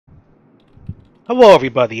Hello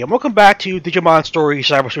everybody, and welcome back to Digimon Story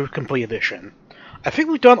Cyber Sleuth Complete Edition. I think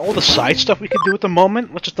we've done all the side stuff we could do at the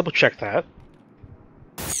moment. Let's just double check that.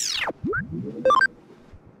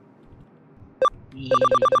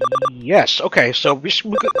 Yes, okay, so we're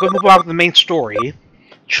going to move on to the main story.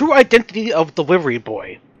 True Identity of Delivery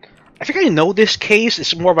Boy. I think I know this case.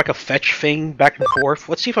 It's more like a fetch thing, back and forth.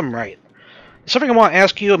 Let's see if I'm right. There's something I want to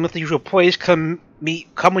ask you. I'm at the usual place. Come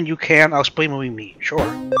when you can. I'll explain when we meet. Sure.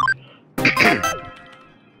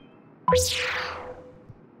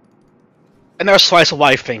 Another slice of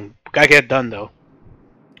life thing. Gotta get it done, though.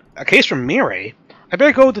 A case from Mirai. I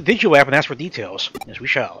better go to the Digilab and ask for details. Yes, we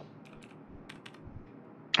shall.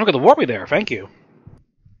 I'm gonna warp me there, thank you.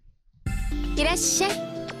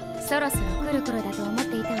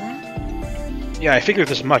 Yeah, I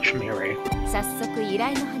figured as much, Mirai.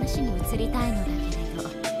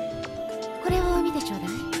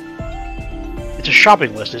 It's a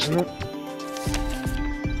shopping list, isn't it?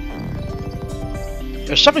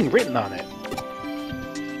 There's something written on it.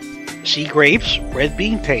 Sea grapes, red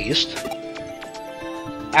bean paste,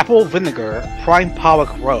 apple vinegar, prime pollock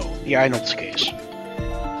roe. Yeah, I know this case.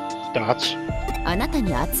 Dots.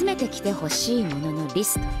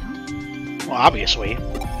 Well, obviously.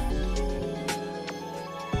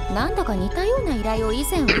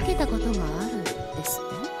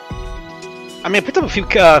 I mean, I picked up a few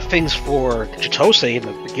things for Chitose in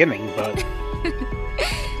the beginning, but...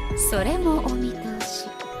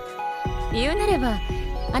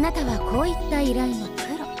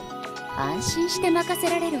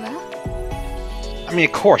 I mean,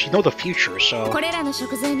 of course, you know the future, so...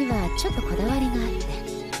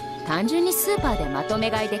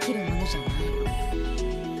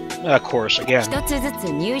 Of course, again.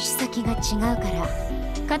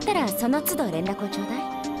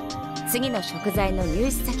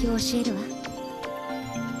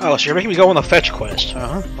 Oh, so you're making me go on a fetch quest.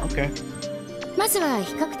 Okay.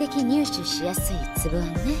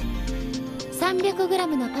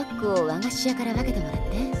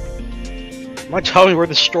 Am I telling you where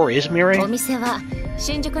the story is, Mirai?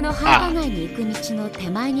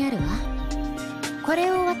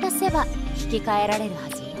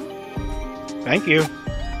 Thank you.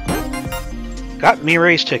 Got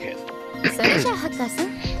Mirai's ticket.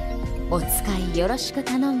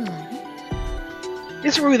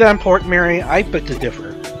 Is it really that important, Mirai? I beg to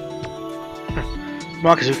differ. Come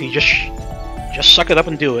on, Kazuki, just suck it up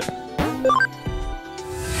and do it.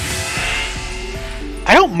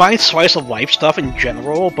 I don't mind slice of life stuff in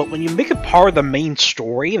general, but when you make it part of the main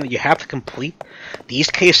story and you have to complete these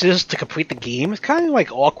cases to complete the game, it's kind of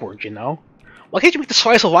like awkward, you know? Why can't you make the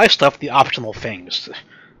slice of life stuff the optional things?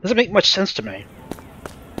 Doesn't make much sense to me.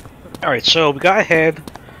 Alright, so we gotta head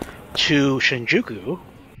to Shinjuku.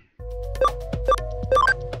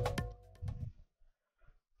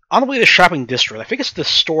 On the way to the shopping district. I think it's the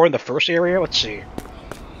store in the first area. Let's see.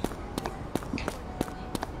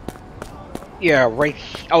 Yeah, right.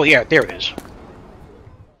 Oh, yeah, there it is.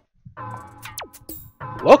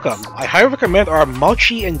 Welcome. I highly recommend our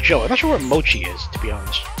Mochi and Joe. I'm not sure what Mochi is, to be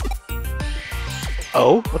honest.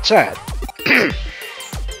 Oh, what's that?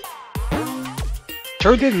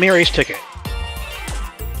 Turned in Mirai's ticket.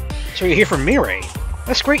 So you're here for Mirai.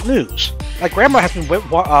 That's great news. My grandma has been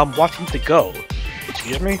wanting to go.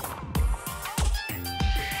 Excuse me?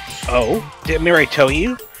 Oh, did Mirai tell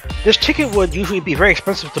you? This ticket would usually be very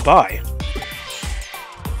expensive to buy.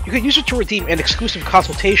 You can use it to redeem an exclusive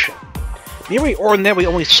consultation. Mirai ordinarily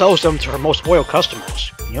only sells them to her most loyal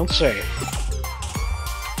customers. You don't say.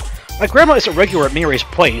 My grandma is a regular at Mirai's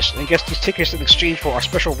place, and gets these tickets in exchange for our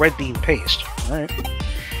special red bean paste. Alright.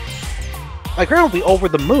 My grandma will be over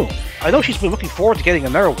the moon. I know she's been looking forward to getting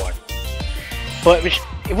another one. But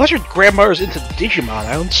unless your grandmother's into Digimon,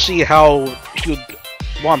 I don't see how she would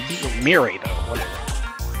want to be with Mirai, though. Whatever.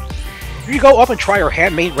 Here you go up and try her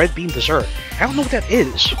handmade red bean dessert. I don't know what that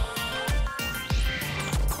is.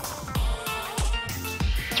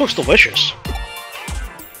 It looks delicious.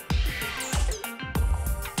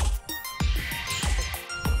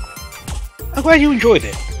 I'm glad you enjoyed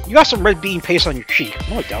it. You got some red bean paste on your cheek.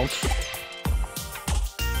 No, I don't.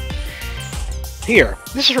 Here,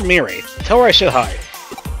 this is from Mirai. Tell her I said hi.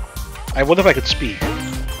 I wonder if I could speak.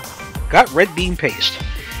 Got red bean paste.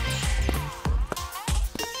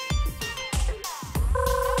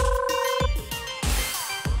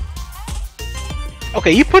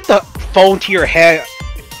 Okay, you put the phone to your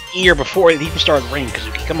ear before it even started ringing,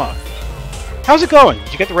 Kazuki. Come on. How's it going?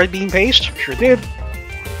 Did you get the red bean paste? Sure did.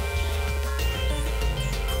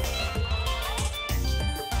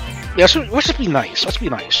 Yeah, let's just be nice. Let's be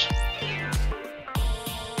nice.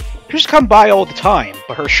 She used to come by all the time,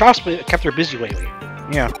 but her shop's kept her busy lately.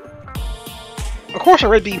 Yeah. Of course, her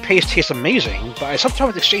red bean paste tastes amazing, but I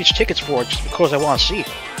sometimes exchange tickets for it just because I want to see it.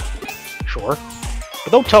 Sure.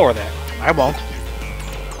 But don't tell her that. I won't.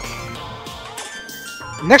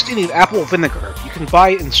 Next, you need apple vinegar. You can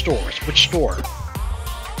buy it in stores. Which store?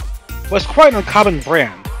 Well, it's quite an uncommon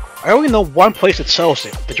brand. I only know one place that sells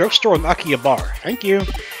it. The drugstore in Akihabara. Thank you.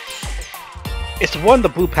 It's the one in the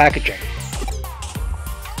blue packaging.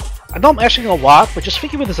 I know I'm asking a lot, but just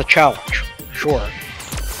think of it as a challenge. Sure.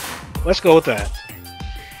 Let's go with that.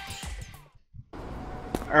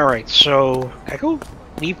 Alright, so... Can I go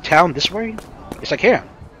leave town this way? Yes, I can.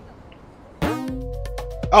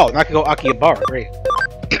 Oh, now I can go Akihabara. Great.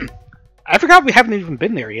 I forgot we haven't even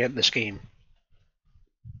been there yet in this game.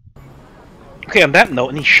 Okay, on that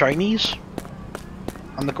note, any shinies?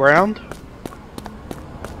 On the ground?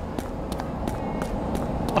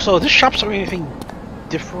 Also, this shop's doing anything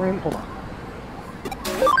different? Hold on.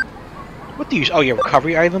 What do you use? Oh yeah,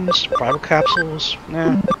 recovery items? Bottle capsules?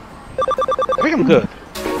 Nah. I think I'm good.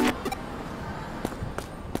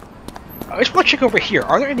 I just want to check over here.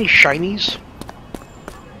 Are there any shinies?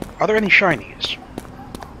 Are there any shinies?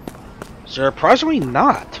 Surprisingly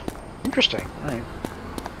not. Interesting. Alright.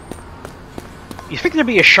 You think there'd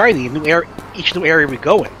be a shiny in each new area we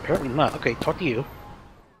go in? Apparently not. Okay, talk to you.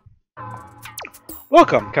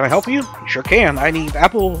 Welcome. Can I help you? You sure can. I need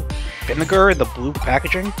apple vinegar in the blue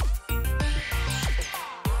packaging.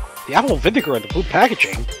 The apple vinegar in the blue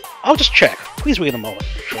packaging? I'll just check. Please wait a moment.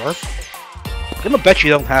 Sure. I'm gonna bet you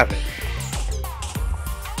don't have it.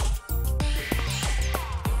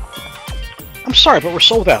 I'm sorry, but we're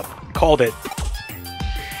sold out. Called it.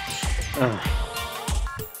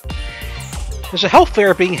 There's a health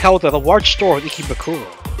fair being held at a large store in Ikebukuro.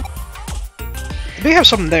 They may have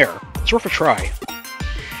something there. It's worth a try.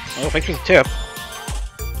 Oh, thanks for the tip.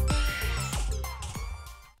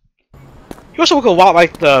 You also look a lot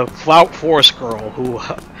like the Flout Forest girl who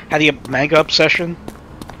had the manga obsession.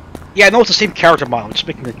 Yeah, I know it's the same character model, I'm just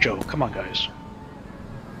making a joke. Come on, guys.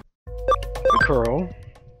 Ikebukuro.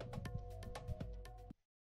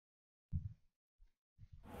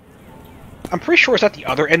 I'm pretty sure it's at the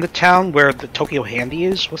other end of town where the Tokyo Handy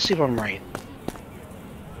is. Let's see if I'm right.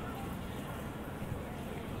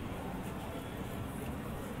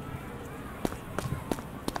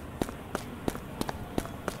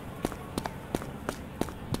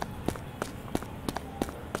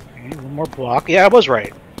 Okay, one more block. Yeah, I was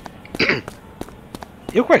right. You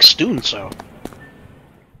look like students, though.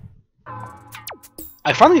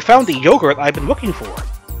 I finally found the yogurt I've been looking for.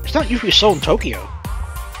 It's not usually sold in Tokyo.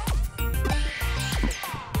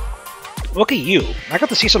 Look at you. I got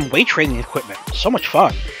to see some weight training equipment. So much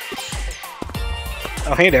fun.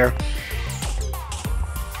 Oh, hey there.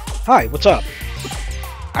 Hi, what's up?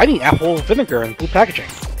 I need apple vinegar and blue packaging.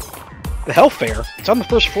 The health fair. It's on the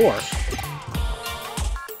first floor.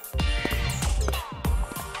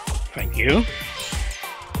 Thank you.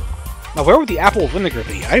 Now, where would the apple vinegar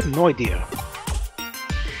be? I have no idea.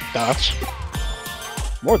 Dots.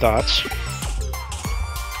 More dots.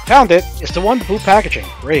 Found it! It's the one with the blue packaging.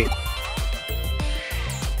 Great.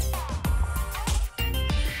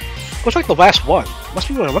 Looks like the last one. Must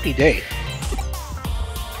be on a lucky day.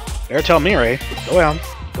 Better tell Mirai. Go on.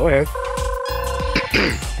 Go ahead.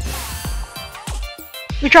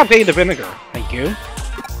 Good job getting the vinegar. Thank you.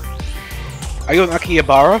 Are you in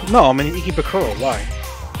Akihabara? No, I'm in Ikebukuro. Why?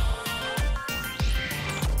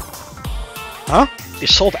 Huh?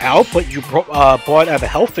 It's sold out, but you bought at a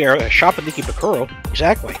health fair at a shop in Ikebukuro.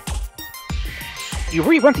 Exactly. You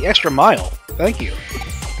really went the extra mile. Thank you.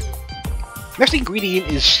 Next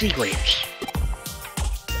ingredient is sea grapes.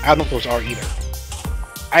 I don't know what those are either.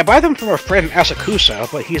 I buy them from a friend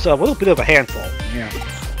Asakusa, but he's a little bit of a handful. Yeah.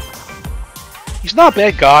 He's not a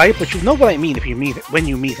bad guy, but you know what I mean if you when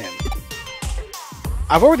you meet him.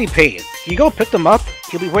 I've already paid. Can you go pick them up?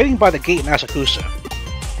 He'll be waiting by the gate in Asakusa.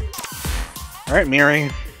 Alright,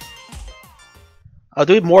 Miri. I'll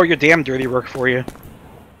do more of your damn dirty work for you.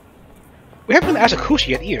 We haven't been to Asakusa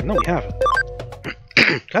yet either. No, we haven't.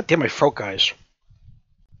 God damn my throat, guys.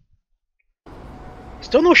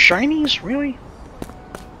 Still no shinies? Really?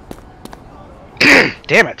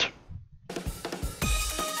 Damn it.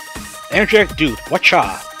 Energetic dude,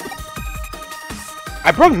 whatcha?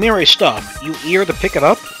 I brought Mirai's stuff. You eager to pick it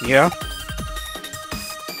up? Yeah.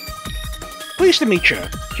 Pleased to meet you.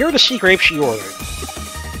 Here are the sea grapes she ordered.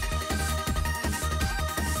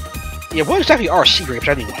 Yeah, what exactly are sea grapes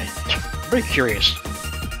anyway? I'm very curious.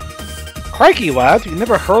 Crikey, lad, you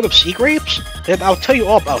never heard of sea grapes? Then I'll tell you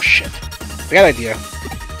all about shit. Bad idea.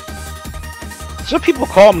 Some people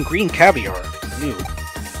call them green caviar. Ew.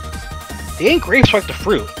 They ain't grapes like the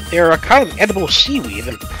fruit. They're a kind of edible seaweed,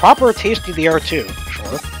 and proper tasty they are too.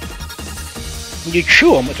 Sure. When you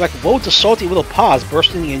chew them, it's like loads of salty little pods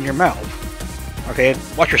bursting in your mouth. Okay,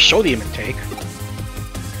 watch your sodium intake.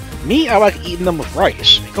 Me, I like eating them with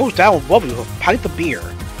rice. It goes down lovely with a pint of beer.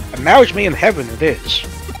 A marriage made in heaven it is.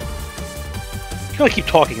 He's gonna keep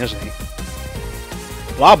talking, isn't he?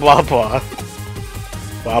 Blah blah blah.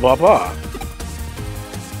 Blah blah blah.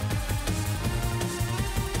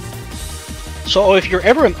 So if you're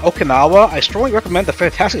ever in Okinawa, I strongly recommend the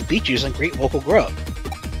fantastic beaches and great local grub.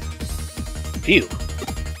 Phew.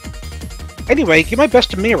 Anyway, give my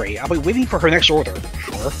best to Miri. I'll be waiting for her next order.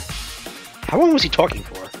 Sure. How long was he talking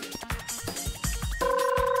for?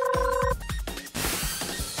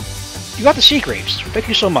 You got the sea grapes. Thank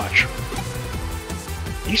you so much.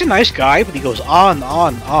 He's a nice guy, but he goes on,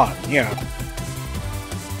 yeah.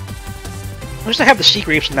 I'm just gonna have the sea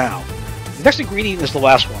grapes now. The next ingredient is the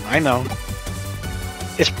last one, I know.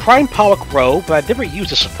 It's Prime Pollock Roe, but I've never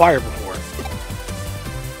used a supplier before.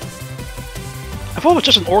 I thought it was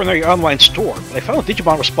just an ordinary online store, but I found a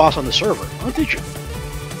Digimon response on the server. Oh, did you?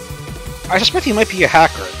 I suspect he might be a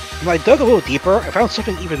hacker, and when I dug a little deeper, I found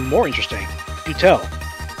something even more interesting. Do tell.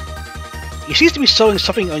 He seems to be selling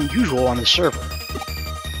something unusual on his server.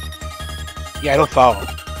 Yeah, I don't follow.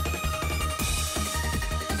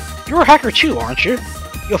 You're a hacker too, aren't you?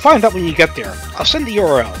 You'll find out when you get there. I'll send the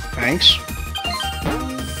URL. Thanks.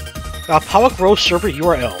 Pollock Row server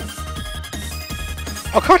URL.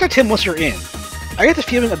 I'll contact him once you're in. I get the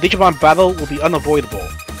feeling a Digimon battle will be unavoidable.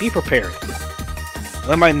 Be prepared.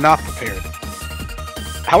 When am I not prepared?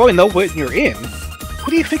 How do I know when you're in?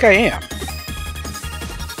 Who do you think I am?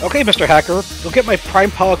 Okay, Mr. Hacker, go get my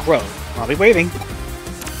Prime Pollock Row. I'll be waiting.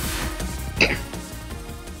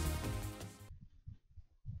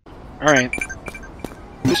 Alright.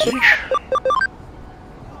 Message.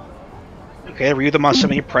 Okay, read them on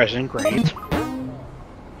semi-present, great.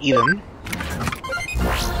 Even.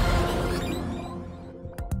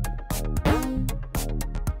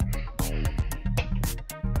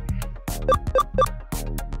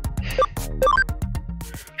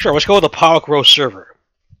 Sure, let's go with the Pollock Row server.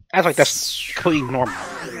 Acts like that's completely normal.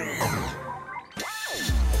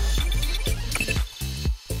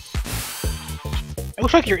 It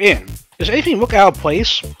looks like you're in. Does anything look out of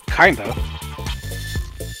place? Kinda.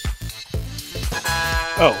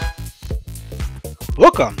 Oh.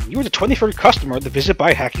 Welcome! You were the 23rd customer to visit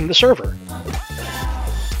by hacking the server.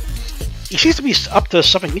 He seems to be up to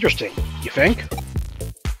something interesting, you think?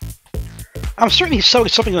 I'm certain he's selling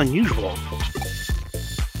something unusual.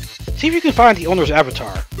 See if you can find the owner's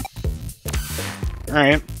avatar.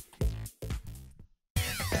 Alright.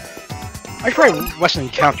 I try less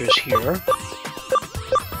encounters here.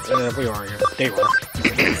 Where are you? There you are.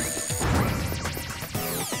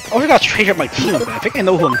 Oh, I gotta change up my team a bit. I think I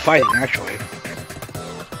know who I'm fighting, actually.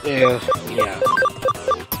 Yeah.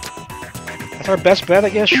 That's our best bet, I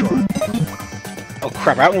guess? Sure. Oh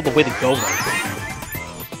crap, I don't know the way to go though.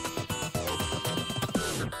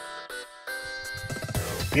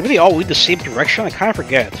 Maybe they all lead the same direction? I kinda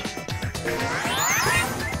forget.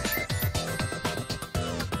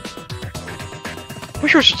 Pretty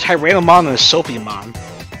sure it's a Tyrannomon and a Sophiamon,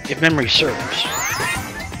 if memory serves.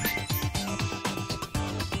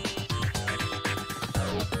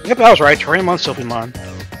 Yep, that was right. Tyrannomon, Sophiamon.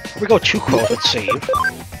 Here we go too close, let's save.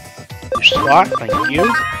 New slot, thank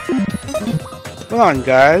you. Come on,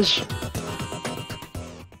 guys.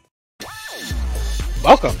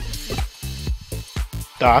 Welcome.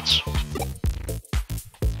 Dots.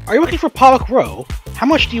 Are you looking for Pollock Row? How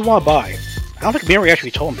much do you want to buy? I don't think Mary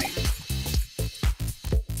actually told me.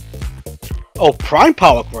 Oh, Prime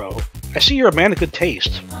Pollock Row. I see you're a man of good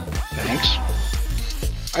taste. Thanks.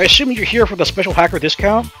 I assume you're here for the special hacker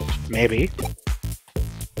discount? Maybe.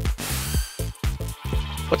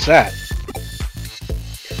 What's that?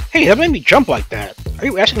 Hey, that made me jump like that. Are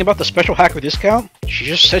you asking about the special hacker discount? She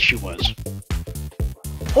just said she was.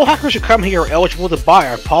 All hackers who come here are eligible to buy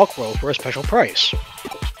our Pollock Row for a special price.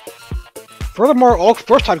 Furthermore, all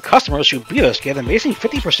first-time customers who beat us get an amazing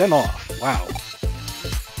 50% off. Wow.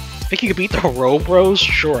 Think you can beat the Row Bros?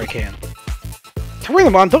 Sure I can.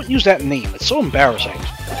 Tyrannomon, don't use that name. It's so embarrassing.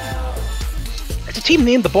 It's a team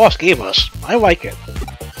name the boss gave us. I like it.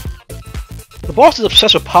 The boss is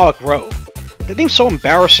obsessed with Pollock Row. The name's so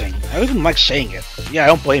embarrassing. I don't even like saying it. Yeah, I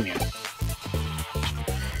don't blame you.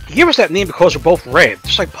 He gave us that name because we're both red,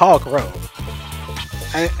 just like Pollock Row.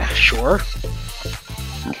 Sure.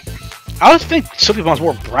 I just think Sylviemon's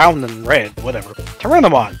more brown than red, whatever.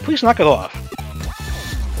 Tyrannomon, please knock it off.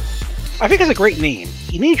 I think it's a great name.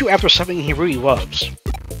 He named you after something he really loves.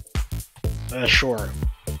 Sure.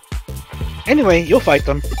 Anyway, you'll fight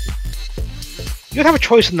them. You don't have a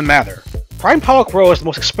choice in the matter. Prime Pollock Row is the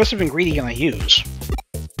most expensive ingredient I use.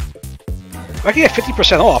 If I can get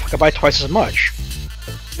 50% off, I can buy twice as much.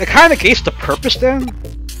 That kind of negates the purpose then?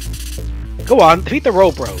 Go on, defeat the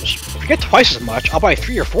Row Bros. If you get twice as much, I'll buy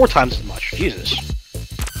 3 or 4 times as much. Jesus.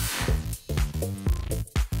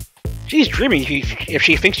 She's dreaming if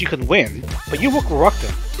she thinks you can win, but you look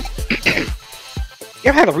reluctant.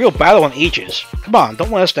 You haven't had a real battle in ages. Come on,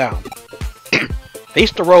 don't let us down.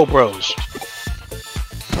 Face the Row Bros.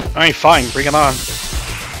 Alright, fine, bring it on.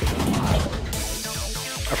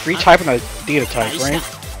 A free type and a data type, right?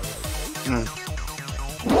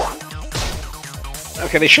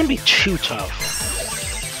 Okay, they shouldn't be too tough.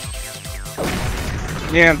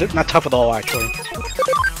 Yeah, they're not tough at all, actually.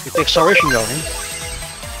 Get the acceleration going.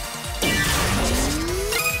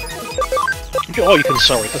 Oh, you can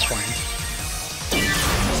accelerate, that's fine.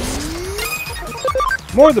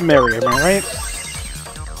 More the merrier, am I right?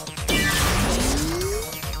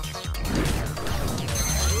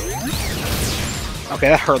 Okay,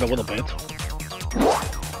 that hurt a little bit.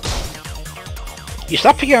 You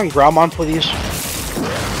stop picking on Groundmon, please?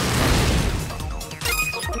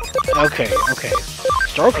 Okay, okay.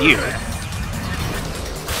 Start with you.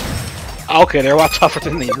 Okay, they're a lot tougher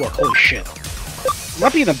than they look. Holy shit.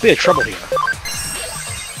 Might be in a bit of trouble here.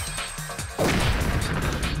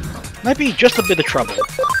 Might be just a bit of trouble.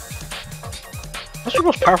 What's your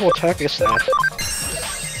most powerful attack? Is that?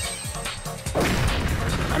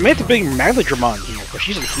 I may have to bring Magladramon here, but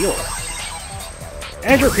she's a healer.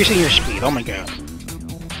 And you're increasing your speed, oh my god.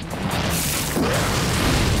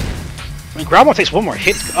 When Groundmon takes one more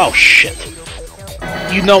hit... Oh shit.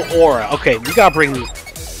 You know Aura. Okay, we gotta bring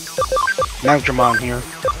Magladramon here.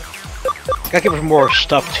 Gotta give her more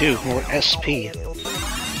stuff too, more SP.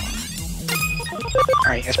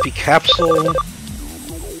 Alright, SP capsule.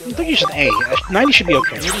 Don't use an A. 90 should be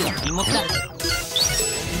okay.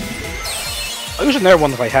 I'll use another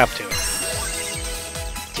one if I have to.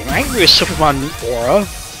 Damn, I ain't really Supermon new Aura.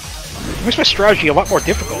 It makes my strategy a lot more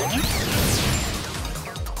difficult. A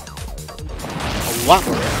lot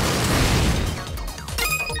more difficult.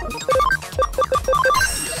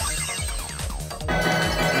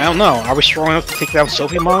 I don't know. Are we strong enough to take down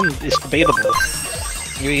Sophiemon? It's debatable.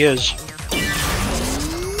 Here he is.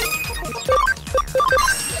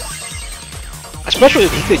 Especially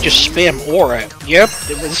if he could just spam Aura. Yep,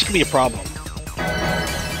 this could be a problem.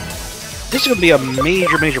 This is gonna be a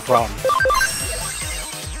major, major problem.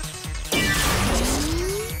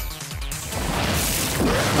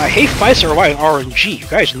 I hate fights that rely on RNG. You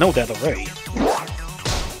guys know that already.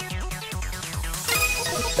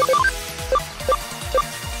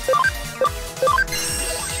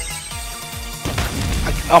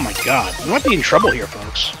 Oh my god, we might be in trouble here,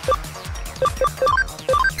 folks.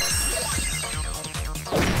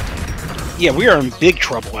 Yeah, we are in big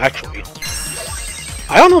trouble, actually.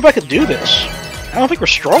 I don't know if I could do this. I don't think we're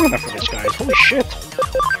strong enough for this, guys. Holy shit.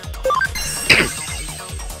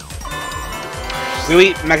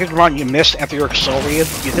 Really, Magladramon, you missed after your accelerated?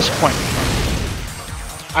 You disappoint me.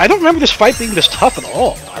 I don't remember this fight being this tough at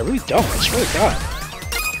all. I really don't. I swear to God.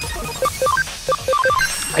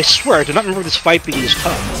 I swear, I do not remember this fight being this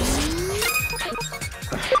tough.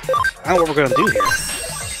 I don't know what we're gonna do here.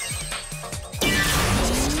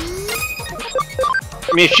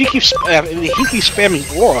 I mean, if he keeps spamming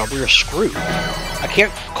Aura, we're screwed. I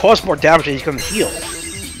can't cause more damage than he's gonna heal.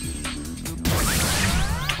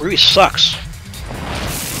 It really sucks.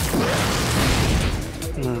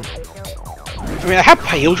 I mean, I have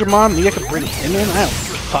Pyodramon, maybe I could bring him in? I don't know.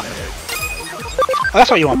 Fuck. Oh, that's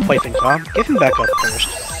how you want to play things, huh? Get him back up first.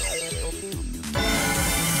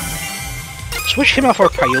 Switch him out for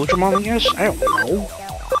Pyodramon, I guess? I don't know.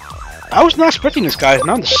 I was not expecting this, guys,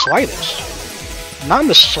 not in the slightest. Not in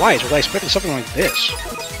the slightest was I expecting something like this.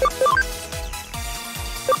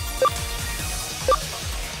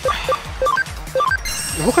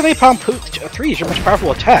 Look at Napalm 3 is your most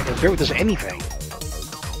powerful attack, and barely does anything.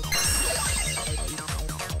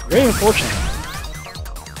 Very unfortunate.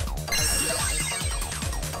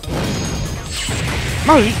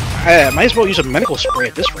 Might as well use a medical spray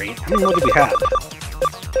at this rate. How many more do we have?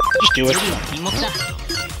 Just do it.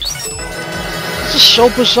 This is so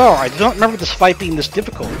bizarre. I do not remember this fight being this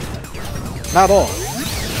difficult. Not at all.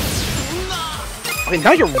 Okay,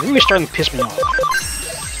 now you're really starting to piss me off.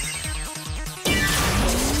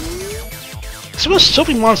 So what's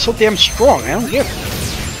Sophiemon so damn strong? I don't get it.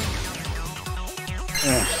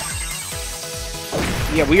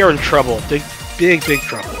 Yeah, we are in trouble. Big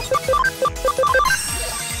trouble.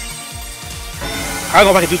 I don't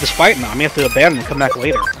know if I can do this fight now. I may have to abandon and come back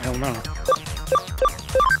later. I don't know.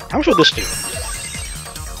 How much will this do?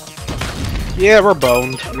 Yeah, we're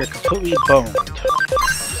boned. We're completely boned.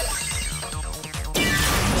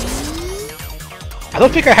 I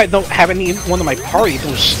don't think I don't have any one of my party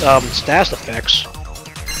those status effects.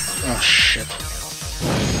 Oh shit.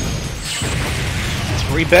 It's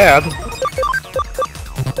pretty bad.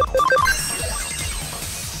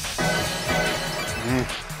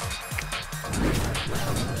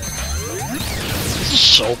 This is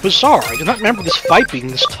so bizarre. I do not remember this fight being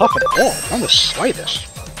this tough at all. Not the slightest.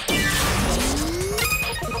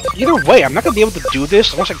 Either way, I'm not gonna be able to do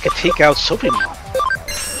this unless I can take out Sophimon.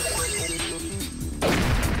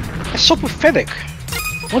 That's so pathetic.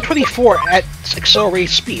 124 at accelerated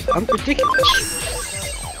speed. Ridiculous.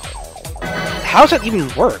 How does that even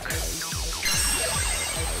work?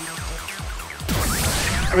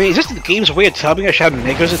 I mean, is this the game's way of telling me I should have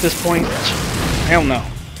negatives at this point? I don't know.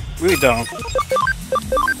 Really don't.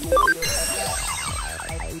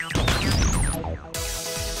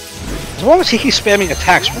 As long as he keeps spamming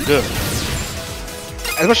attacks, we're good.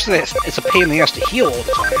 As much as it's a pain in the ass to heal all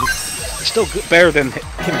the time, it's still good, better than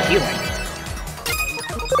him healing.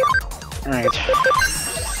 Alright.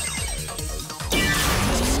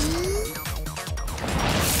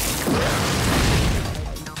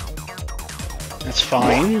 That's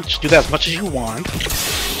fine. Just do that as much as you want.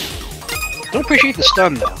 Don't appreciate the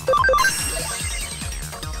stun, though.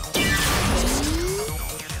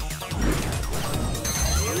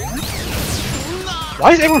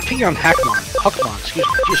 Why is everyone picking on Huckmon, excuse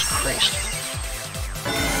me, Jesus Christ.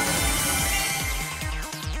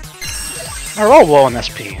 They're all low on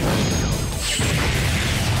SP.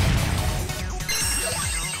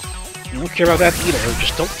 You don't care about that either,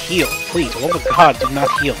 just don't heal. Please, oh my god, do not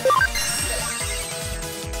heal.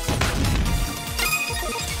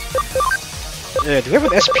 Do we have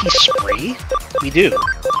an SP spray? We do.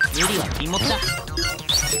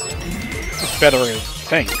 That's better, I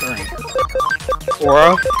think. Alright.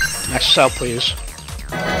 Aura, max us out, please.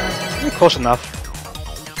 You're close enough.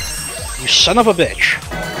 You son of a bitch.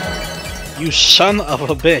 You son of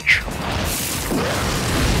a bitch.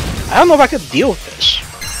 I don't know if I could deal with this.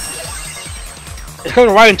 It's going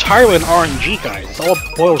to rely entirely on RNG, guys. It's all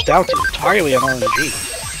it boils down to. Entirely on RNG.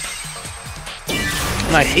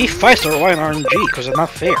 And I hate fights that rely on RNG, because they're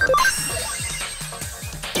not fair.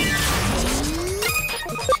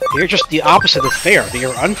 They're just the opposite of fair. They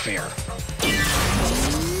are unfair.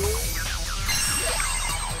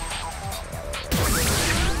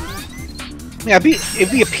 Yeah,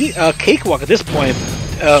 it'd be a cakewalk at this point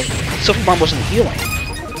if Sophimon wasn't healing.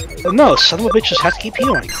 But no, son of a bitch just has to keep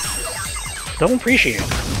healing. Don't appreciate it.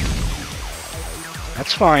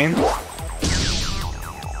 That's fine.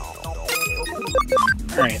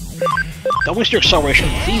 Alright. Don't waste your acceleration.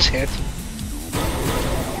 Please hit.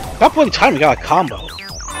 About plenty time we got a combo.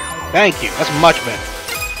 Thank you. That's much better.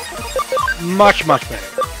 Much, much better.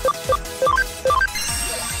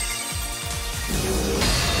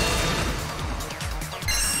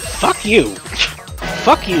 Fuck you!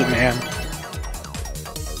 Fuck you, man.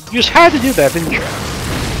 You just had to do that, didn't you?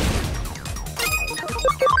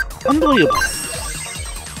 Unbelievable.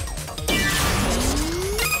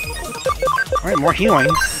 Alright, more healing.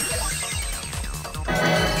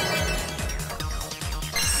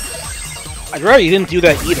 I'd rather you didn't do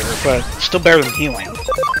that either, but it's still better than healing.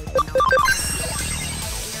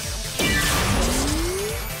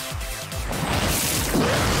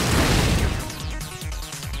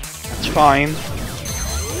 That's fine.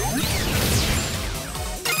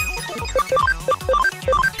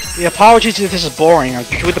 Yeah, apologies if this is boring. I'm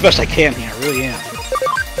doing the best I can here, I really am.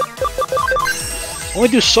 Only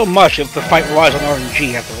do so much if the fight relies on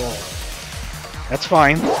RNG after all. That's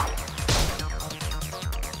fine.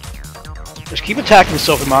 Just keep attacking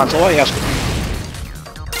Sophimon, that's all I ask of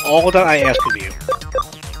you. All that I ask of you.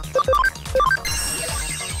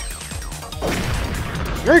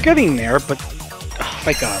 You're getting there, but... Oh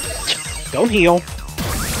my god. Don't heal.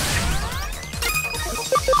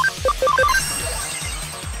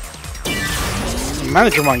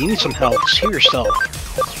 Managermon, you need some help. Just heal yourself.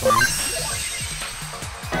 That's fine.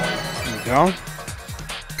 There we go.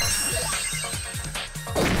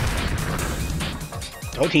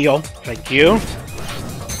 Don't heal. Thank you.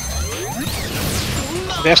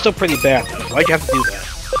 That's still pretty bad, though. Why'd you have to do that?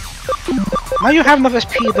 Now you have enough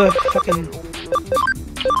SP to fucking...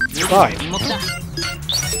 die.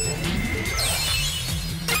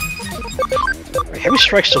 Right, heavy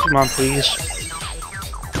strike, Sophimon, please.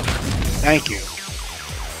 Thank you.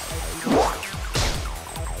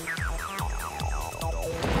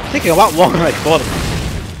 Taking a lot longer than I thought it would.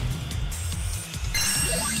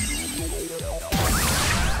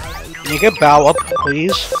 Can you get Bow up,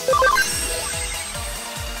 please?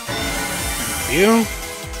 You.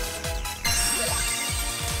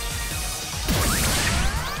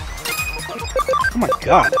 Oh my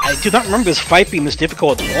god, I do not remember this fight being this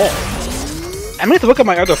difficult at all. I'm gonna have to look at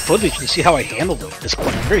my other footage and see how I handled it at this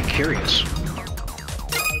point. I'm very curious.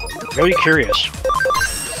 Very curious.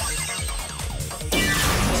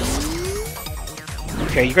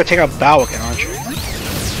 Okay, you're gonna take out Bao again, aren't you?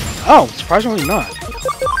 Oh, surprisingly not.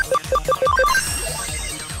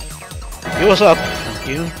 Heal us up. Thank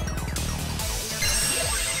you.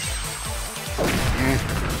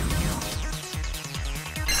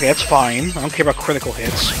 Okay, that's fine. I don't care about critical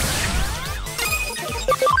hits.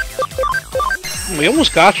 We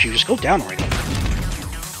almost got you. Just go down already.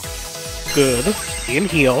 Good. And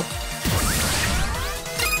heal.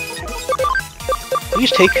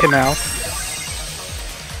 Please take him out.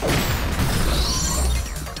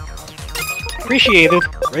 Appreciated.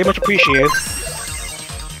 Very much appreciated.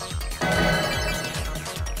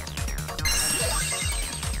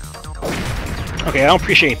 Okay, I don't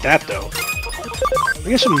appreciate that though. Can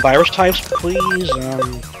we get some virus types, please?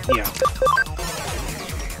 Yeah.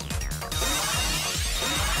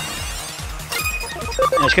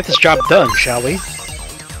 Let's get this job done, shall we?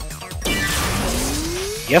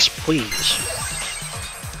 Yes, please.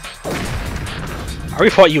 I already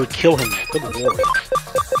thought you would kill him there. Good lord.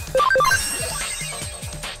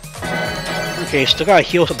 Okay, still gotta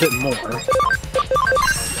heal us a bit more.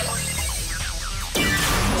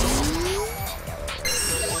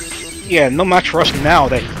 Yeah, no match for us now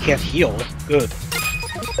that he can't heal. Good.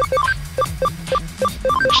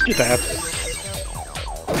 Let's do that.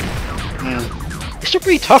 It's still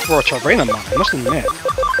pretty tough for a Terrainamon, I must admit.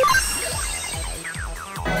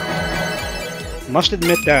 Must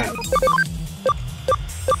admit that.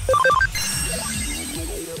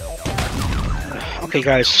 Okay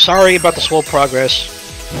guys, sorry about the slow progress.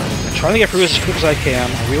 I'm trying to get through this as quick as I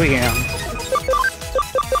can, I really am.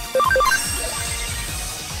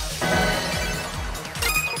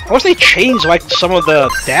 I wish they changed like some of the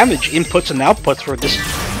damage inputs and outputs for this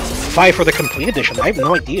fight for the complete edition. I have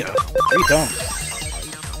no idea. I really don't.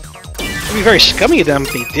 It'd be very scummy of them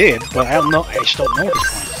if they did, but I don't know. I just don't know at this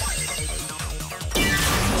point.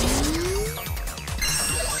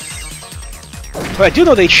 But I do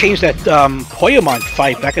know they changed that Poyamon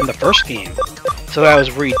fight back in the first game, so that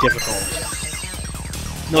was really difficult.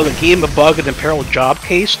 No, the game of bug and imperial job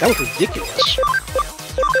case, that was ridiculous.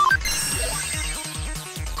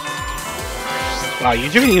 Wow,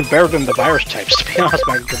 you're doing even better than the virus types, to be honest,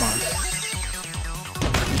 my Digimon.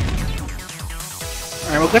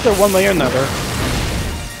 Alright, we'll get there one way or another.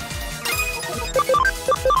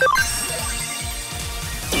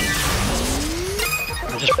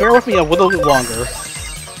 Just bear with me a little bit longer.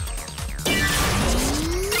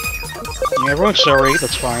 Yeah, everyone's sorry,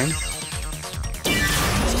 that's fine.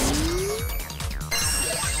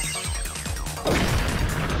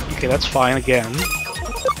 Okay, that's fine again.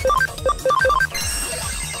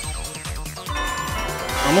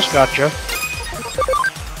 Almost gotcha.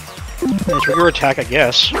 It's your attack, I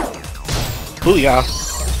guess. Booyah.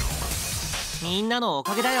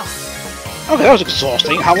 Okay, that was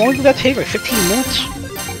exhausting. How long did that take? Like 15 minutes?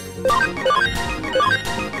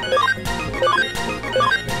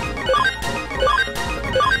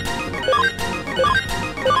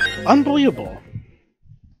 Unbelievable.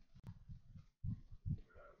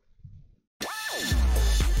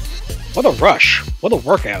 What a rush. What a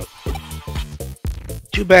workout.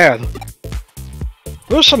 Too bad.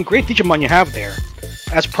 There's some great Digimon you have there.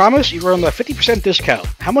 As promised, you are on the 50% discount.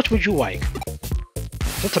 How much would you like?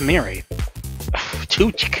 That's a Miri.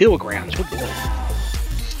 2 kilograms. Good lord.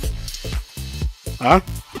 Huh?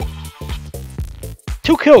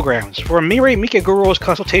 2 kilograms for a Miri Mikaguro's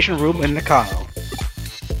consultation room in Nakano.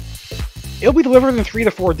 It'll be delivered in 3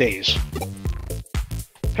 to 4 days.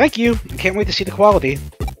 Thank you. I can't wait to see the quality.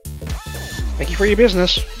 Thank you for your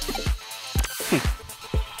business.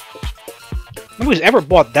 Nobody's ever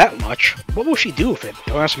bought that much. What will she do with it?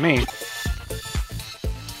 Don't ask me. I'm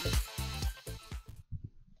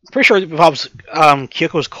pretty sure it involves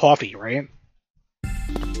Kyoko's coffee, right?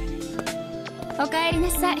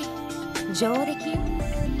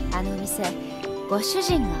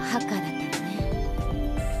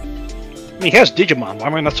 I mean, he has Digimon. Why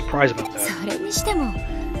am I not surprised about that?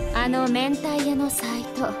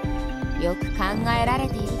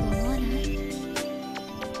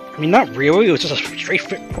 I mean, not really. It was just a straight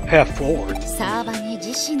path forward. I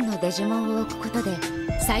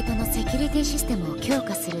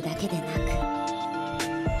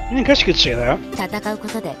mean, I guess you could say that.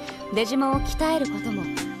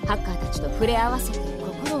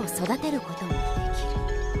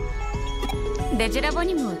 デジラボ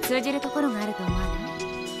にも通じるところがあると思わな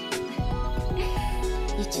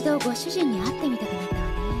い？一度ご主人に会ってみたくなったわ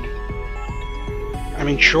ね。I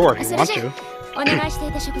mean, sure, if you want to. お願いして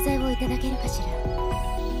いた食材をいただけるかしら。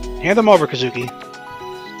Hand them over, Kazuki.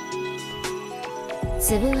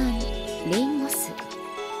 つぶあん、リンゴ酢、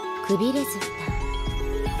くびれ酢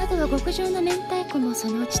た。あとは極上の明太子もそ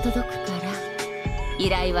のうち届くから。依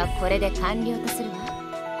頼はこれで完了とするわ。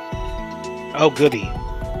Oh, goody.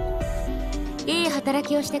 いい働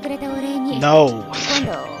きをしてくれたお礼に。No. 今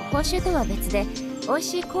度報酬とは別で美味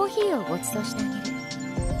しいコーヒーをご馳走してあげる。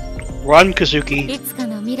Run, Kazuki. いつか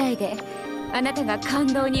の未来であなたが感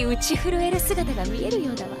動に打ち震える姿が見える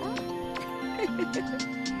ようだわ。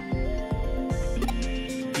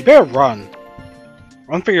You better run.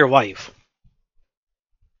 Run for your life.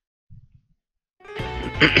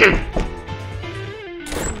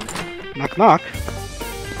 Knock knock.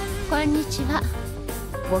 こんにちは。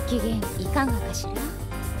ご機嫌いかがかしら？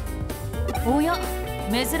おや、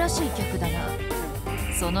珍しい客だな。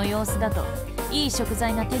その様子だといい食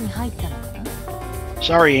材が手に入ったのかな？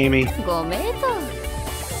 Sorry, Amy. ご名答。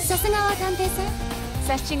さすがは探偵さん。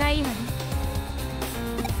察しがいいわね。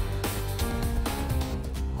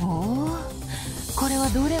おお、これは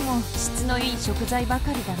どれも質のいい食材ば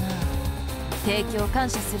かりだな。提供感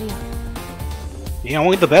謝するよ。Yeah,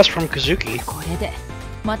 only the best from Kazuki. これで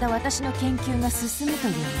また私の研究が進むと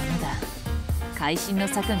いうものだ。会心の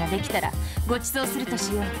策ができたらご馳走するとし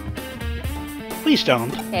よう。 Please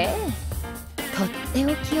don't. ええ、とって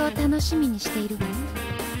おきを楽しみにしているわ。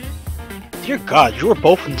Dear God, you were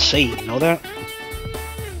both insane, you know that?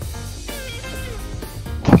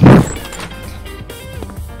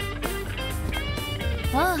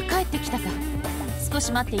 ああ、帰ってきたか。少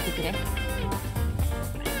し待っていてくれ。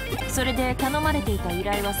それで頼まれていた依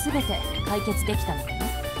頼は全て解決できたのかな？うん、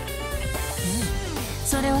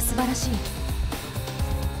それは素晴らしい。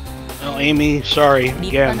Oh, Amy, sorry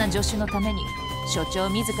立派 again. な助手のために所長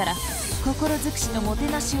自ら心尽くしのもて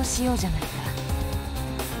なしをしようじゃないか。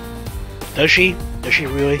 Does she? Does she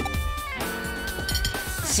really?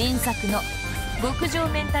 新作の極上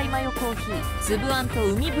明太マヨコーヒー、粒あんと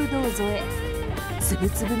海ぶどう添え。つぶ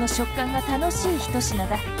つぶの食感が楽しい一品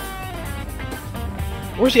だ。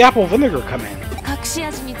Where's the apple vinegar come in? 隠し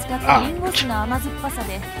味に使ったリンゴ酢の甘酸っぱさ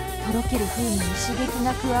でとろける風味に刺激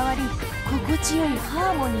が加わり、心地よい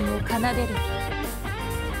ハーモニーを奏でる。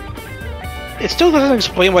 It still doesn't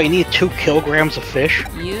explain why you need 2 kilograms of fish.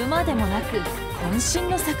 言うまでもなく渾身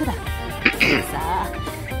の作だ。さあ、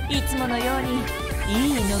いつものようにい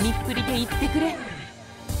い飲みっぷりで言ってくれ。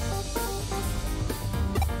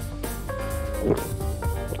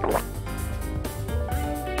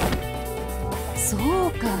そ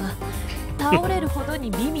うか、倒れるほど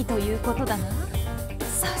に美味ということだな。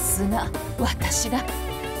さすが私だ。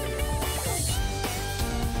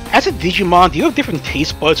 As a Digimon, do you have different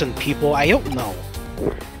taste buds than people? I don't know.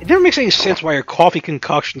 It never makes any sense why your coffee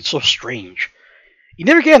concoction is so strange. You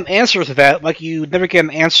never get an answer to that, like you never get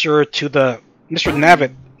an answer to the Mr.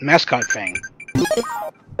 Nabbit mascot thing.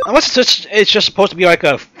 Unless it's just supposed to be like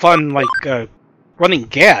a fun, like, running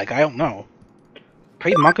gag, I don't know.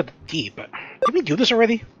 Pray Monka the D, but did we do this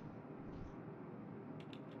already?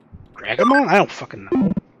 Dragamon? I don't fucking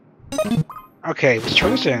know. Okay, let's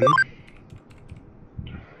turn this in.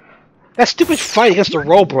 That stupid fight against the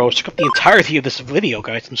Robros took up the entirety of this video,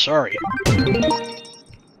 guys. I'm sorry.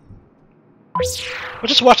 We'll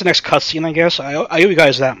just watch the next cutscene, I guess. I owe you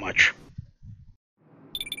guys that much.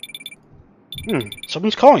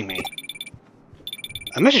 Someone's calling me.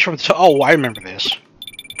 A message from oh, I remember this.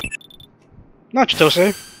 Not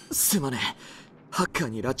Chitose. すまねえ。ハッカー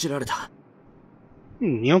に拉致られた。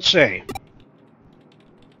You don't say.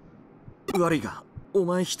 悪いが、お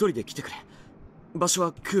前一人で来てくれ。場所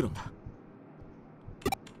はクーロンだ。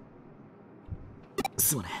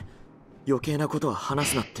すまねえ。余計なことは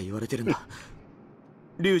話すなって言われてるんだ。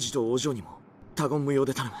リュウジとお嬢にも他言無用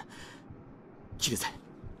で頼む。切るぜ。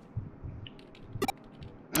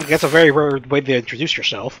Okay, that's a very rare way to introduce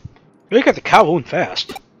yourself. You really got the Kowloon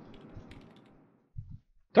fast.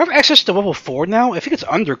 Do I have access to level 4 now? I think it's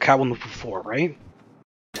under Kowloon level 4, right?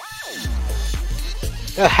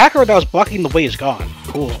 The hacker that was blocking the way is gone.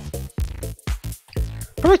 Cool.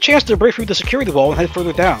 Perfect chance to break through the security wall and head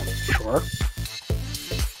further down. Sure.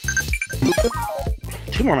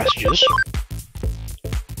 2 more messages.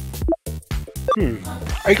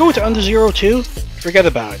 Are you going to Under Zero too? Forget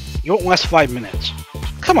about it. You won't last 5 minutes.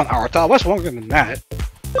 Come on, Arata, I'll last longer than that.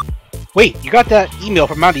 Wait, you got that email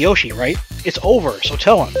from Yoshi, right? It's over, so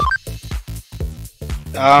tell him.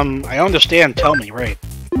 I understand, tell me, right.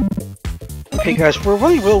 Okay, guys, we're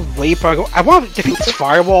running real late, but I want to defeat this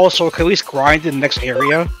firewall so we can at least grind in the next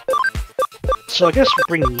area. So I guess we'll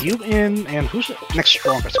bring you in, and who's the next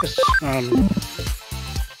strongest? I guess, I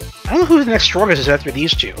don't know who the next strongest is after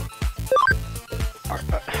these two.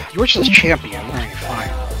 Yours is champion. Alright, fine.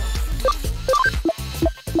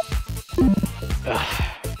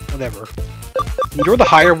 Whatever. You're the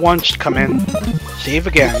higher one, just come in. Save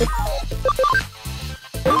again.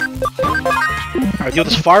 Alright, deal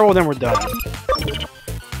with this firewall, then we're done.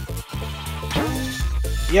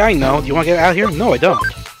 Yeah, I know. Do you want to get out of here? No, I don't.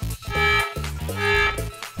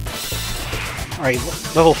 Alright,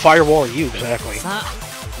 what level firewall are you, exactly?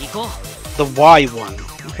 The Y one.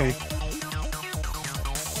 Okay.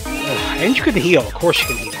 And you can heal. Of course you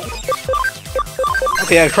can heal.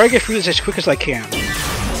 Okay, I'll try to get through this as quick as I can.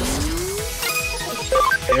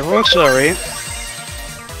 Okay, everyone accelerate.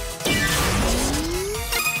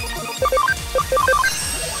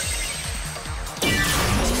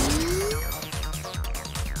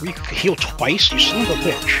 You can heal twice? You son of a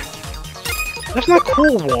bitch. That's not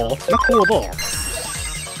cool, Wall. Not cool at all.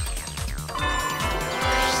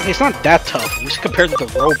 Okay, it's not that tough, at least compared to the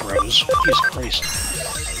Row Bros. Jesus Christ.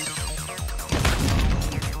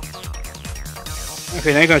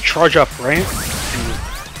 Okay, now you're gonna charge up, right?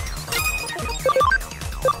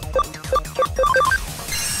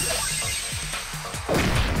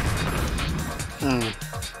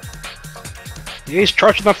 Yeah, it's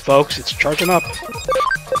charging up, folks. It's charging up.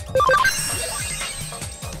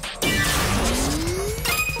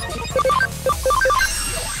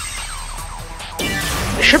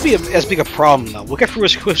 It should be as big a problem, though. We'll get through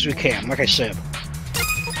as quick as we can, like I said.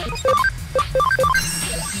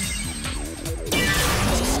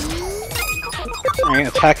 Alright,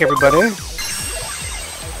 attack everybody.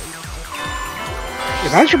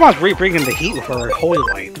 Yeah, Magimon's really bringing the heat with her Holy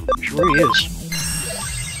Light. She really is.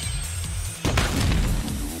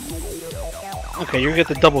 Okay, you're gonna get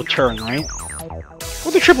the double turn, right?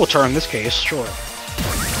 Or the triple turn in this case, sure.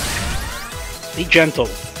 Be gentle.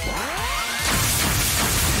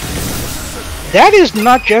 That is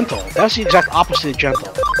not gentle. That's the exact opposite of gentle.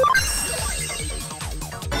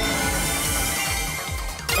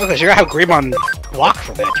 Okay, so you're gonna have Greymon block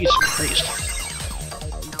for that. Jesus Christ.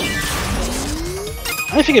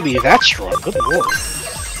 I didn't think it'd be that strong. Good lord.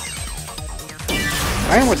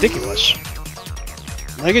 I am ridiculous.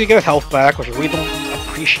 Now you're gonna get health back, which I really don't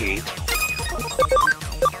appreciate.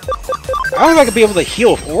 I don't know if I could be able to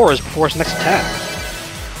heal with auras before his next attack.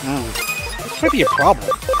 This might be a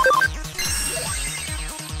problem.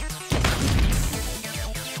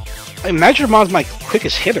 I mean, Magimon's my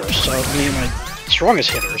quickest hitter, so I mean my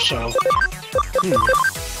strongest hitter, so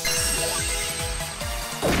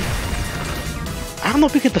I don't know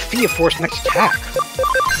if we can defeat it for his next attack.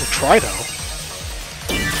 We'll try though.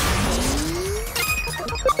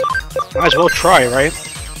 Might as well try, right?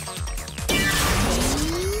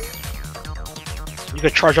 You're gonna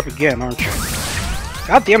charge up again, aren't you?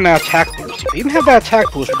 God damn that attack boost. If you didn't have that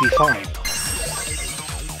attack boost, we'd be fine.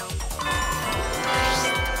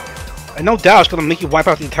 And no doubt it's gonna make you wipe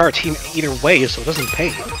out the entire team either way, so it doesn't pay.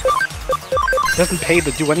 It doesn't pay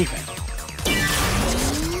to do anything.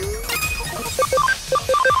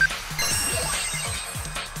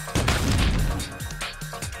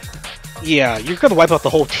 Yeah, you're gonna wipe out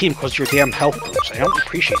the whole team because of your damn health boost. I don't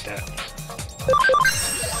appreciate that.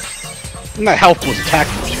 Not health boost, attack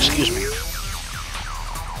boost, excuse me.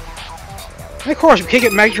 And of course, we can't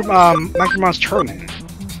get Magimon's turn in.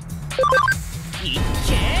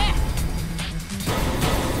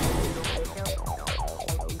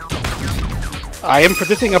 I am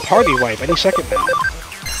predicting a party wipe any second now.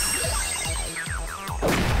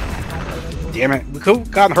 Damn it, we could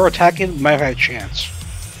have gotten her attacking, we might have had a chance.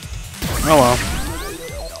 Oh well.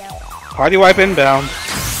 Party wipe inbound.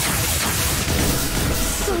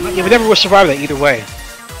 Yeah, we never would survive that either way.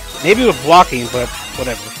 Maybe with blocking, but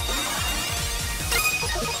whatever.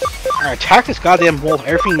 Alright, attack this goddamn wolf,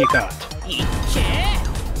 everything you got.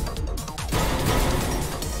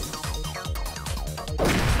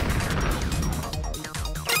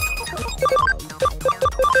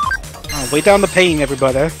 Oh, lay down the pain,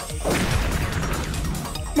 everybody.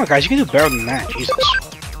 Come on, guys, you can do better than that, Jesus.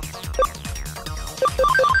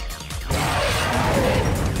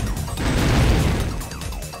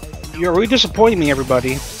 You're really disappointing me,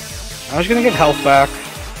 everybody. I was gonna get health back.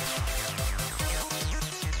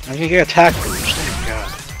 I was gonna get attack boost. Oh my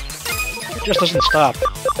god. It just doesn't stop.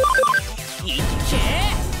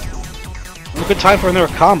 A good time for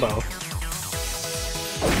another combo.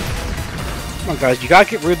 Come on, guys, you gotta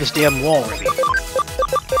get rid of this damn wall already.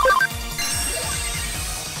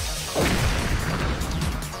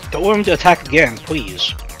 Don't want him to attack again,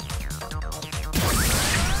 please.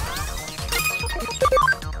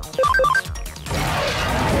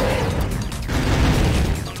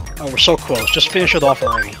 Oh, we're so close. Just finish it off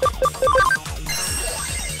already.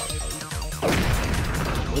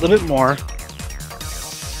 A little bit more.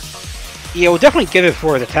 Yeah, we'll definitely get it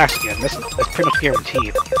before it attacks again. That's pretty much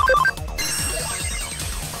guaranteed.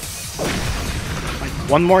 Like,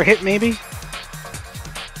 one more hit, maybe?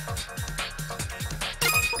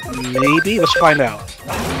 Maybe? Let's find out.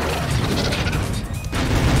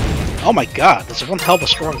 Oh my god, this is one hell of a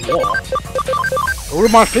strong wall.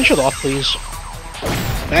 Urumon, finish it off, please.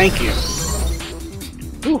 Thank you.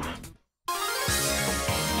 Whew.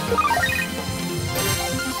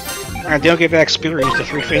 Alright, they don't give that experience to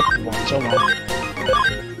 3 faithful ones, hold on.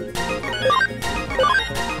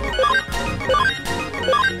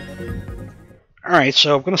 Alright,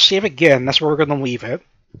 so I'm gonna save again, that's where we're gonna leave it.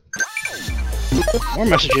 More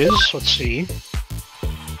messages, let's see.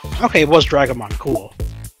 Okay, it was Dragomon, cool.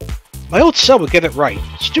 My old cell would get it right.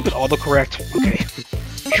 Stupid autocorrect. Okay,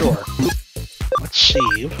 sure. Let's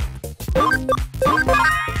save.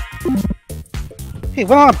 Hey,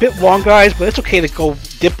 went on a bit long, guys, but it's okay to go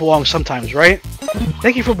dip long sometimes, right?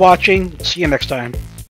 Thank you for watching. See you next time.